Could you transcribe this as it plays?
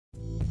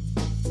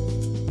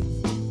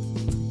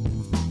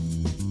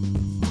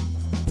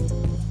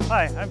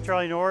Hi, I'm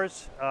Charlie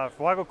Norris for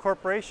Wago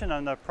Corporation.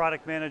 I'm the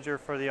product manager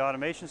for the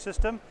automation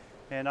system,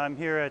 and I'm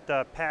here at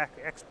Pack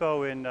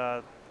Expo in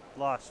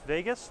Las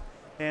Vegas.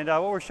 And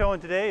what we're showing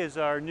today is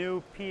our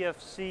new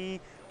PFC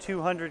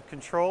 200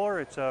 controller.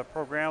 It's a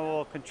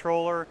programmable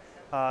controller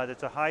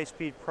that's a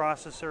high-speed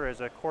processor,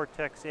 has a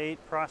Cortex-8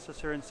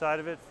 processor inside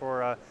of it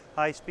for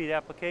high-speed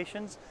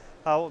applications.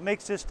 What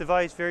makes this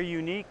device very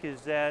unique is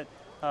that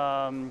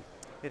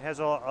it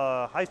has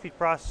a high-speed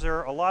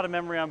processor, a lot of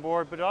memory on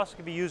board, but it also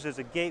can be used as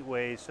a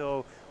gateway.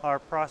 So our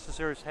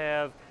processors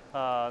have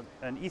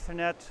an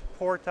Ethernet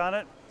port on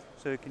it,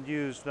 so it can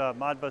use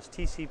Modbus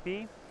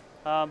TCP,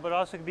 but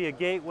also can be a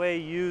gateway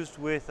used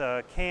with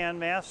a CAN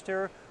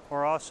master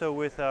or also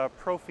with a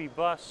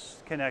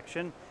Profibus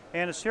connection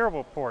and a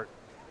serial port.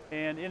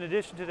 And in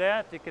addition to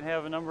that, it can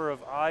have a number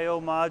of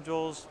I/O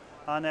modules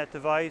on that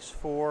device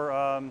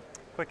for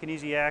quick and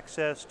easy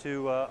access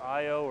to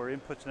I/O or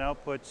inputs and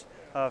outputs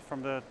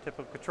from the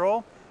typical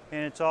control,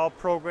 and it's all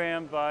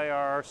programmed by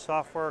our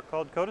software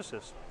called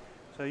Codesys.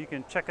 So you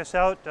can check us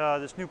out,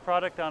 this new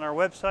product, on our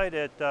website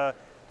at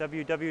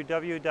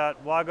www.wago.us.